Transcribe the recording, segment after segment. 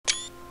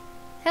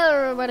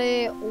Hello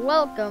everybody,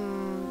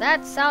 welcome.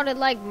 That sounded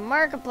like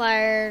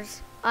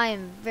Markiplier's. I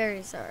am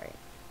very sorry.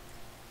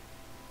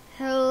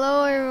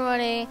 Hello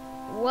everybody,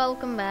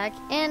 welcome back.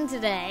 And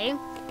today,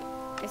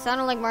 it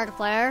sounded like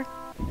Markiplier.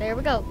 There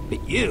we go.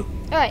 But you,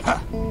 Alright,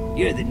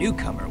 you're the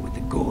newcomer with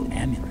the gold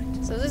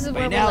amulet. so this is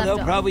where By we now left there'll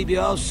off. probably be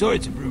all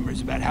sorts of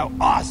rumors about how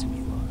awesome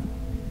you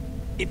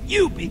are. If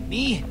you beat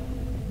me,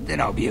 then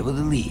I'll be able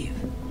to leave.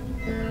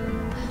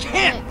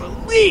 Can't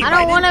believe I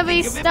don't want to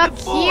be stuck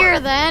here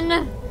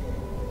then.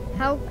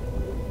 How?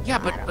 Yeah,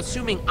 but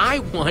assuming I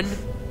won,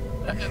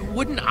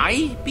 wouldn't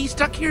I be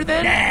stuck here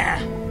then?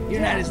 Nah,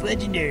 you're not as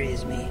legendary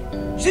as me.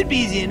 Should be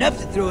easy enough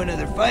to throw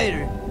another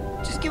fighter.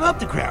 Just give up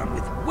the crown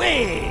with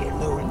way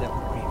lower level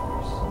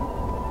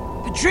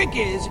griefers. The trick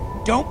is,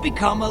 don't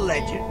become a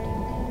legend.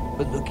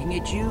 But looking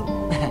at you,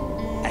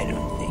 I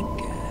don't think,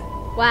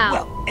 Wow,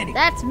 well, anyway.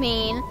 that's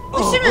mean.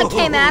 We shouldn't have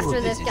came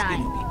after this guy. This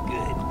is gonna be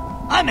good.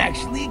 I'm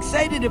actually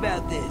excited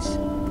about this.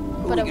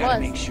 But we it gotta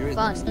was make sure it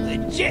fun. looks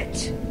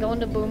legit. Going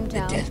to The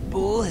Boomtown. Death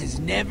Bull has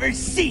never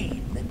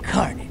seen the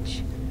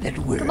carnage that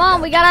we're Come on,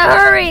 about. we gotta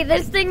hurry.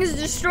 This thing is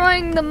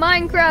destroying the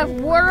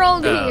Minecraft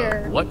world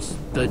here. What's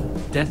the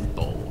Death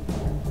Bowl?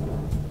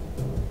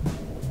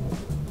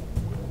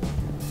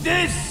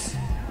 This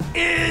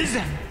is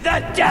the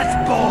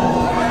Death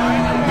Bull.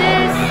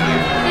 This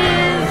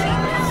is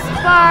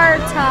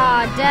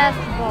Sparta Death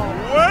Bowl.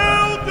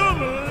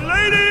 Welcome,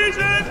 ladies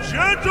and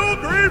gentle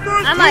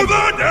griefers, I'm to a-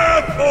 the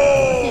Death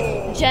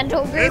Bowl!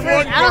 Gentle In griefers?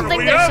 one I don't corner think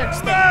we there's have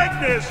such thing.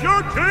 Magnus,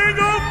 your king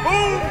of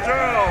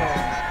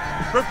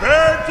Boomtown,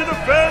 prepared to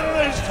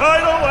defend his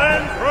title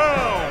and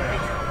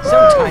crown.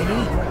 So,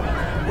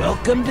 Tiny,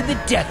 welcome to the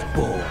Death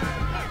Bull.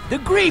 The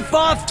grief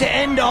off to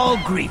end all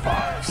grief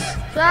offs.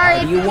 Sorry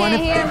How if do you you wanna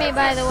can't hear think? me,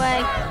 by the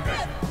way.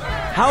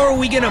 How are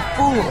we gonna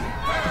fool him?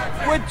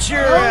 What's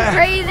your Oh,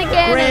 crazy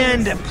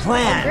grand cannons.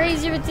 plan?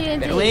 Crazy with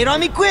TNT. Better lay it on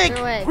me quick.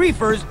 Either way.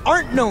 Griefers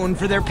aren't known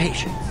for their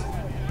patience.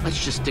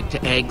 Let's just stick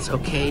to eggs,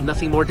 okay?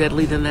 Nothing more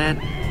deadly than that.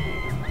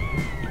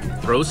 You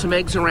can throw some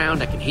eggs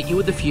around, I can hit you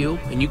with a few,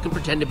 and you can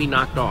pretend to be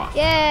knocked off.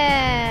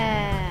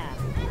 Yeah.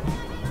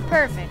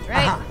 Perfect,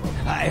 right? Aha.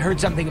 I heard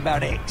something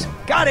about eggs.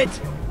 Got it.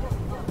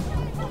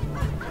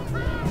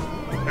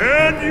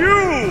 And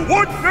you,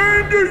 what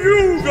name do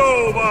you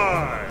go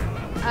by?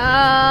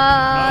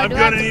 I'm I'm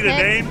gonna need a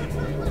name.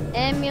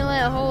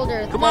 Amulet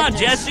holder. Come the on,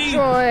 Jesse.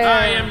 Destroyer.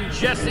 I am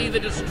Jesse the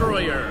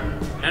Destroyer,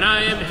 and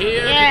I am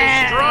here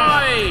Yeah.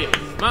 to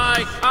destroy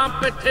my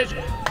competition.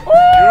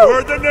 You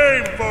heard the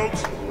name,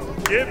 folks.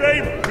 Give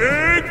a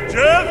big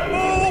Death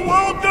Bull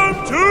welcome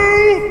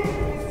to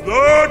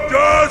the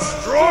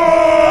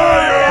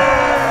Destroyer!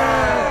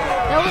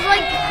 That was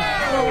like.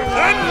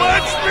 Then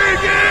let's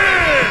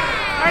begin!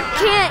 I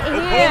can't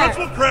Opponents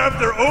hear. will craft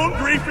their own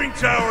griefing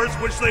towers,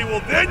 which they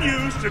will then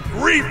use to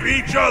grief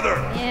each other.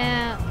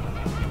 Yeah.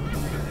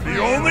 The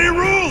only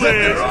rule is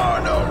There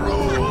are no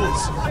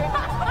rules.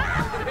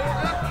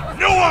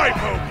 no eye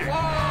poking.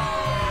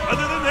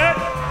 Other than that,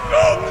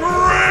 go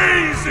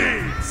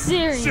crazy.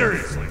 Serious.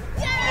 Seriously.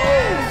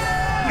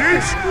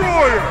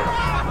 Destroyer,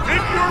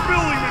 pick your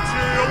building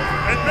material,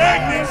 and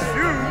Magnus,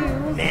 you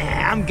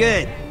Nah, I'm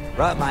good.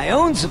 Brought my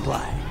own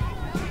supply.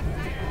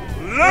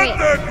 let Wait.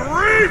 the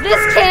griefing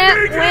This can't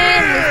begin.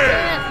 win. This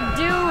can't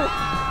do.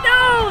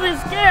 No,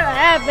 this can't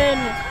happen.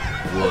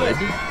 Wood,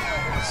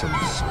 some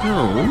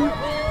stone,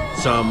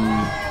 some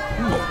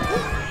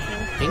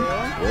pink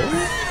wool.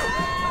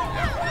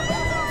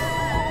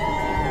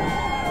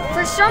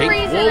 For some Pink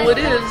reason, wool I it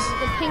think is.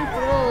 the pink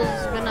wool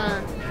is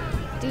gonna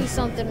do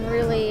something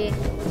really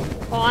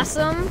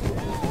awesome.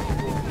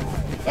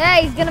 Yeah,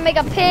 he's gonna make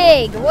a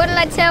pig. What did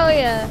I tell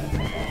you?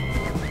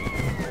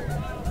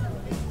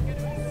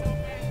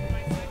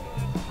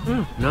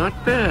 Not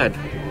bad.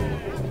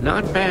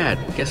 Not bad.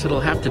 Guess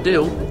it'll have to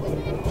do.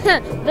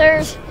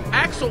 There's.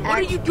 Axel, what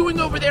are you doing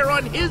over there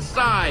on his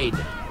side?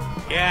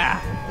 Yeah,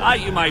 thought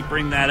you might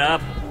bring that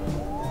up.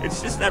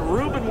 It's just that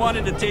Ruben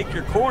wanted to take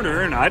your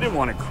corner, and I didn't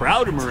want to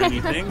crowd him or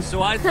anything,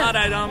 so I thought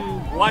I'd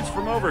watch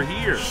from over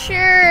here. Sure.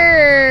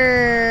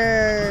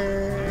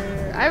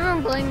 I've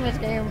been playing this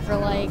game for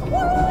like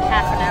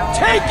half an hour.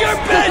 Take your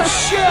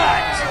best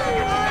shot.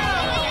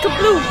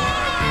 Kablooey!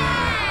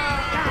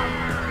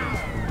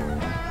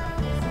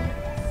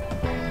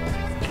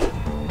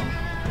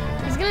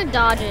 He's gonna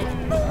dodge it.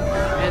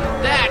 And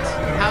that's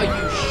how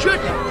you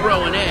shouldn't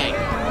throw an egg.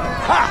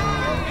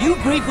 Ha! You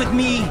grief with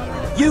me.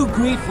 You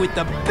grief with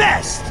the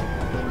best.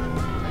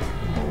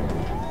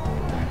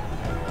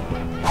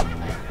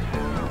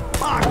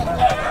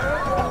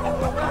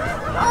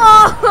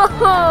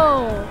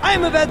 Oh!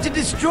 I'm about to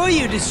destroy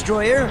you,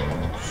 Destroyer.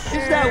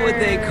 Is that what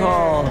they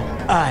call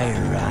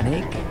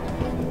ironic?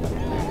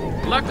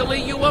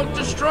 Luckily, you won't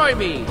destroy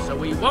me, so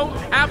we won't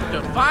have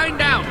to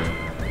find out.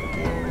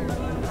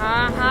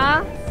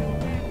 Uh-huh.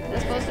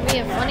 That's supposed to be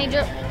a funny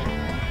joke.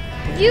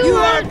 You You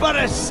are... are but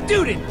a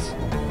student.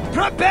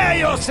 Prepare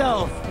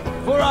yourself,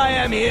 for I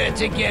am here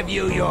to give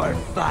you your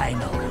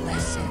final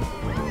lesson.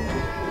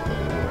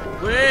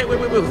 Wait,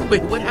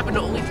 what happened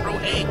to only throw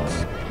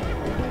eggs?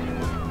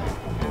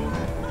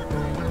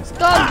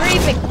 called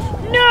griefing.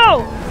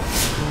 No!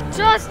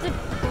 Justin!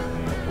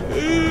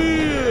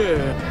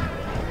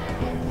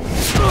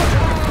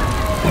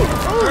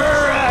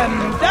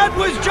 That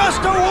was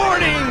just a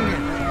warning!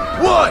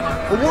 What?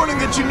 A warning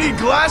that you need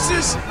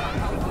glasses?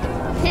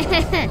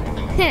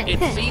 It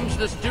seems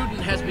the student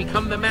has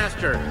become the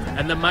master,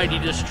 and the mighty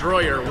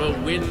destroyer will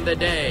win the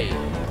day.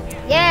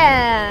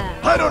 Yeah!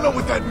 I don't know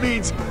what that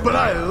means, but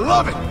I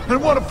love it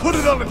and want to put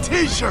it on a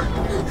t-shirt.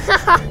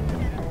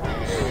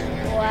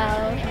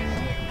 Wow.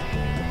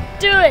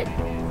 Do it!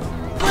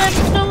 Flip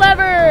the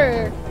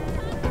lever!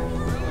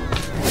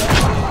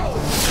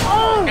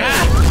 Oh! No!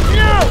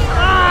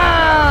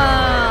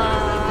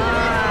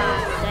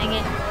 Dang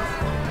it.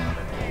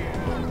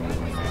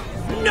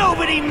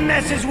 Nobody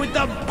messes with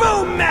the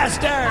Boom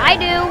Master! I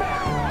do!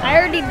 I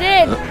already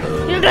did!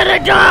 You're gonna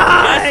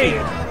die!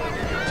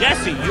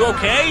 Jesse, you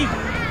okay?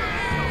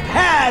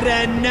 Had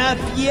enough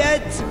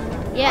yet?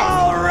 Yes.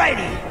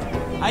 Alrighty.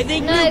 I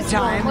think Nice noob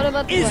time one. What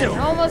about the is one? over.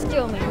 Almost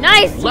killed me.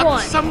 Nice Luck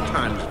one!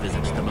 sometimes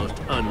visits the most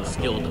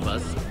unskilled of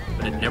us,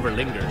 but it never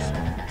lingers.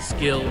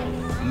 Skill,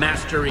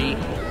 mastery,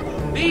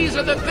 these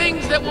are the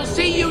things that will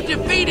see you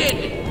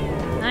defeated!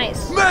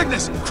 Nice.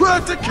 Magnus,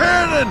 craft a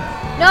cannon!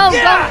 No,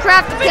 Yeah! don't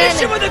craft the Finish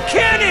cannon! it with a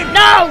cannon!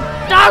 No!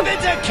 Don't! If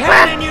it's a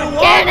craft cannon you the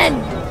want, cannon!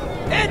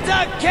 it's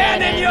a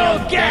cannon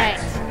you'll get!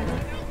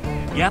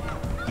 Yep,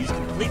 he's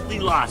completely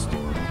lost.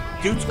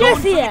 Dude's going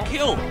for he the is.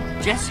 kill.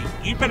 Jesse,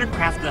 you better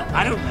craft the,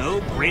 I don't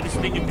know, greatest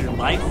thing of your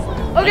life.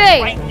 Okay,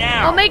 Like right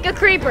now. I'll make a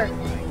creeper.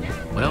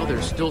 Well,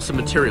 there's still some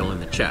material in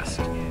the chest.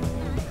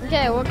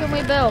 Okay, what can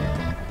we build?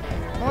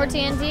 More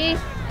TNT,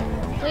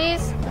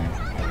 please.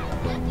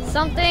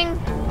 Something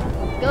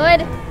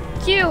good.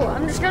 Q.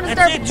 I'm just gonna That's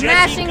start it, Jesse,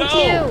 mashing go.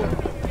 Q.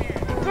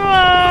 Go!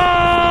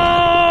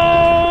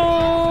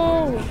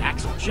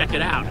 Axel, check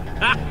it out.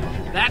 Ha!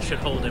 That should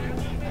hold him.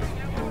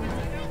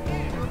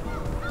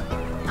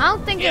 I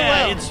don't think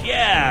Yeah, it will.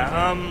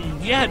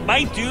 yeah, it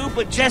might do,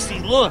 but Jesse,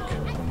 look.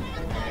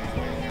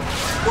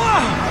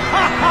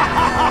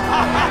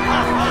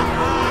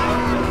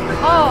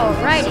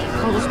 Alrighty.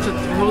 Supposed to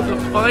throw the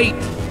fight.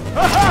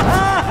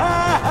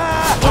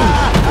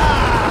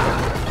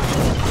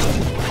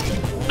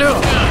 No!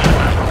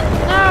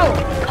 No!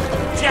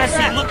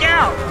 Jesse, look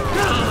out.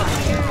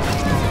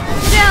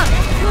 Down!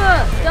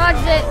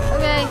 Dodged it.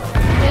 Okay.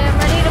 Okay, I'm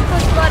ready to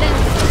push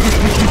buttons.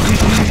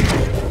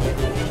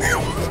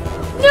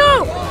 No!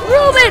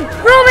 Ruben!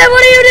 Ruben,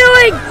 what are you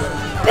doing?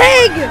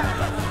 Pig!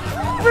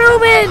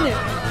 Ruben!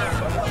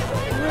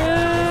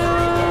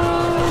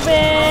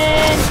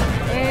 Ruben!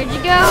 Where'd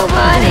you go,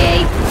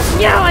 buddy?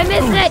 No, I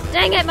missed it!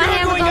 Dang it, my You're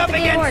hand was going off up the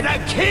keyboard.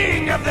 against the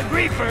king of the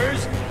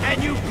griefers,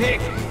 and you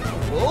pick.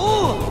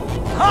 Oh!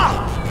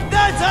 Ha!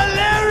 That's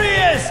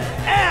hilarious!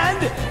 And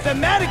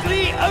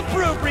thematically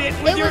appropriate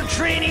with It your was-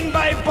 training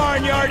by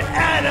barnyard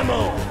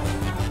animal.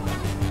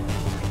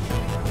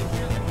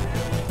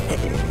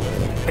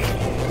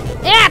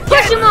 Yeah,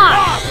 push him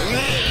off!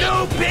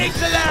 No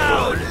pigs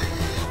allowed!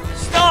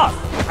 Stuff.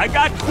 I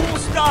got cool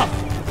stuff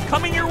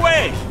coming your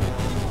way.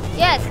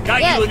 Yes, Got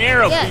yes, you an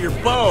arrow yes. for your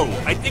bow.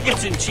 I think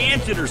it's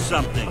enchanted or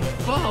something.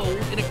 Bow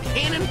in a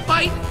cannon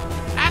fight?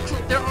 Axel,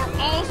 there are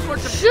all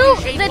sorts of Shoot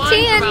cliched the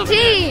lines about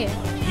this.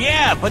 TNT!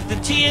 Yeah, but the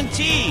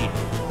TNT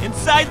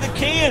inside the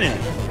cannon.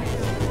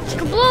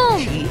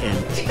 Kaboom!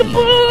 TNT. Kaboom!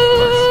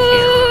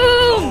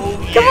 Oh,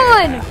 yeah. Come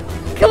on!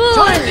 Come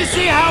Time on! to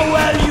see how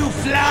well you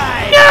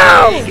fly!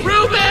 No!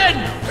 Ruben!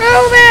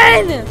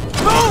 Ruben!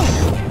 Boom!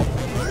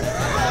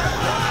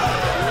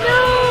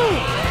 No!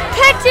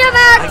 Catch him, I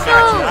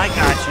Axel!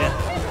 gotcha.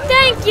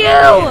 Thank you!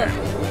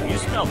 You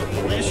smell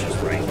delicious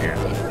right now.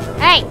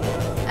 Hey,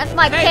 that's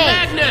my Hey, pig.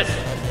 Magnus!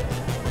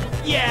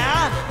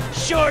 Yeah?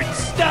 Short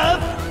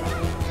stuff?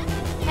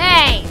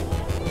 Hey,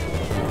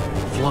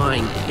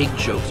 Flying pig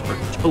jokes are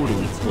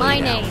totally played my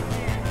out. name.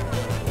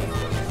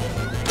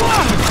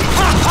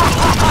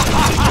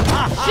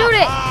 Shoot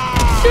it!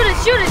 Shoot it,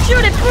 shoot it,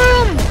 shoot it!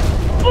 Boom!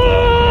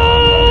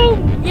 Boom!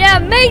 Yeah,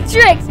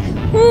 Matrix!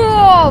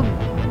 Whoa! Boom!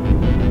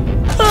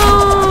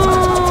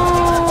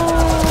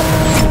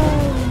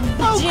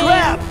 Oh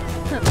crap!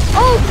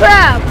 Oh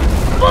crap!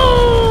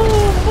 Boom!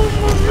 Boom,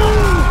 boom,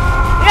 boom!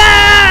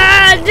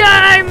 Yeah!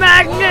 Die,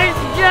 Magnus!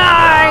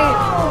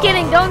 Die!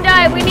 Kidding, don't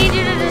die. We need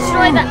you to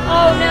destroy that.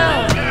 Oh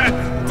no!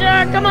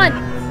 Come on!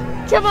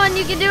 Come on,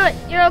 you can do it.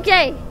 You're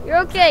okay. You're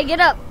okay. Get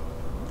up.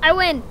 I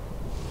win.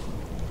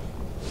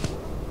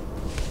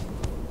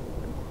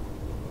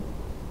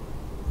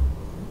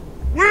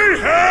 We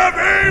have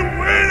a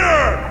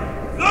winner!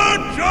 The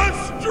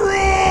Destroyer!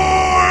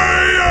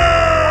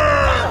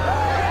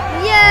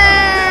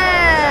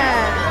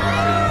 Yeah!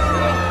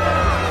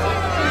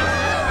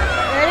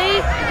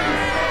 Ready?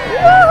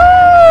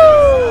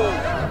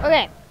 Woohoo!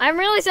 Okay, I'm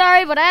really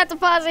sorry, but I have to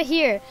pause it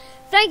here.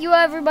 Thank you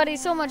everybody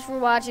so much for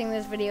watching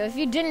this video. If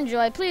you did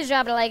enjoy, please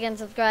drop a like and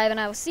subscribe, and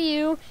I will see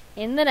you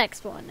in the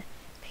next one.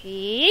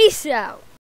 Peace out.